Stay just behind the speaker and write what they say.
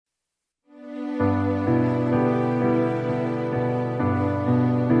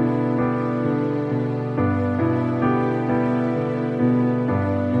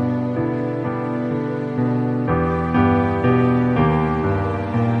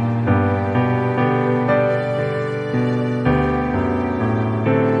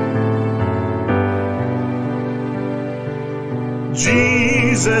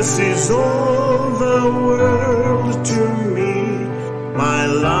Jesus is all the world to me, my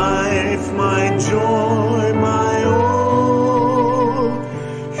life, my joy, my all.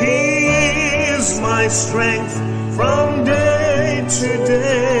 He is my strength from day to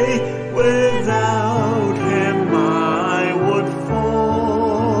day. Without him I would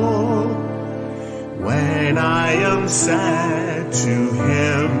fall. When I am sad, to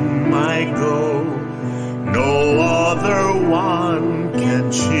him I go. No other one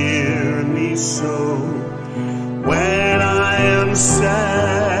can cheer me so. When I am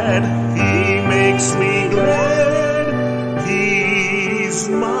sad, he makes me glad. He's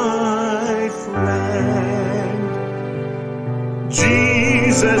my friend.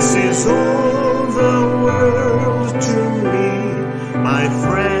 Jesus is all the world to me, my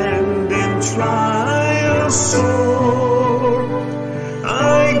friend in trial sore.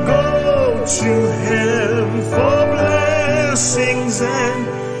 I go to him for blessings, and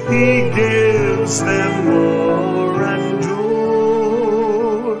he gives them more and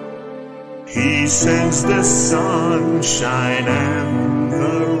more. He sends the sunshine and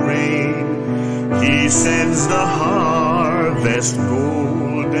the rain. He sends the harvest,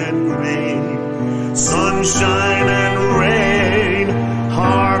 gold and grain. Sunshine and rain,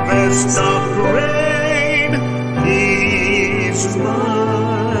 harvest of grain. He's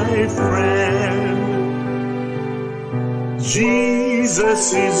my friend.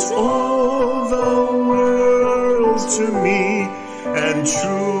 Jesus is all the world to me, and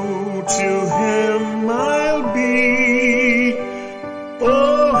true to him I'll be.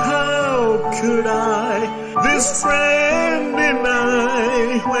 Oh, how could I this friend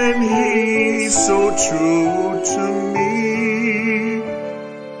deny, when he's so true to me?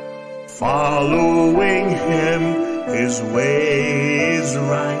 Following him, his way is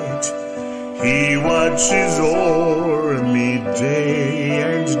right. He watches o'er me day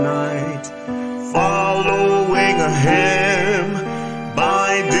and night. Following him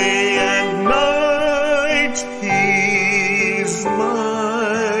by day and night, he's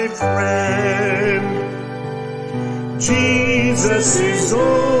my friend. Jesus is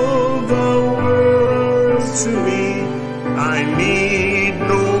all the world to me, I need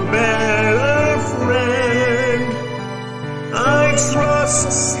no better friend. I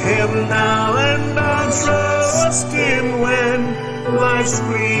trust him now, and I'll trust him when life's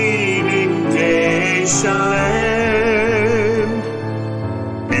fleeting day shall end.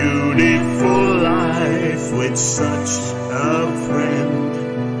 Beautiful life with such a friend,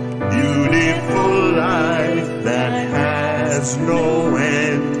 beautiful life that has no end.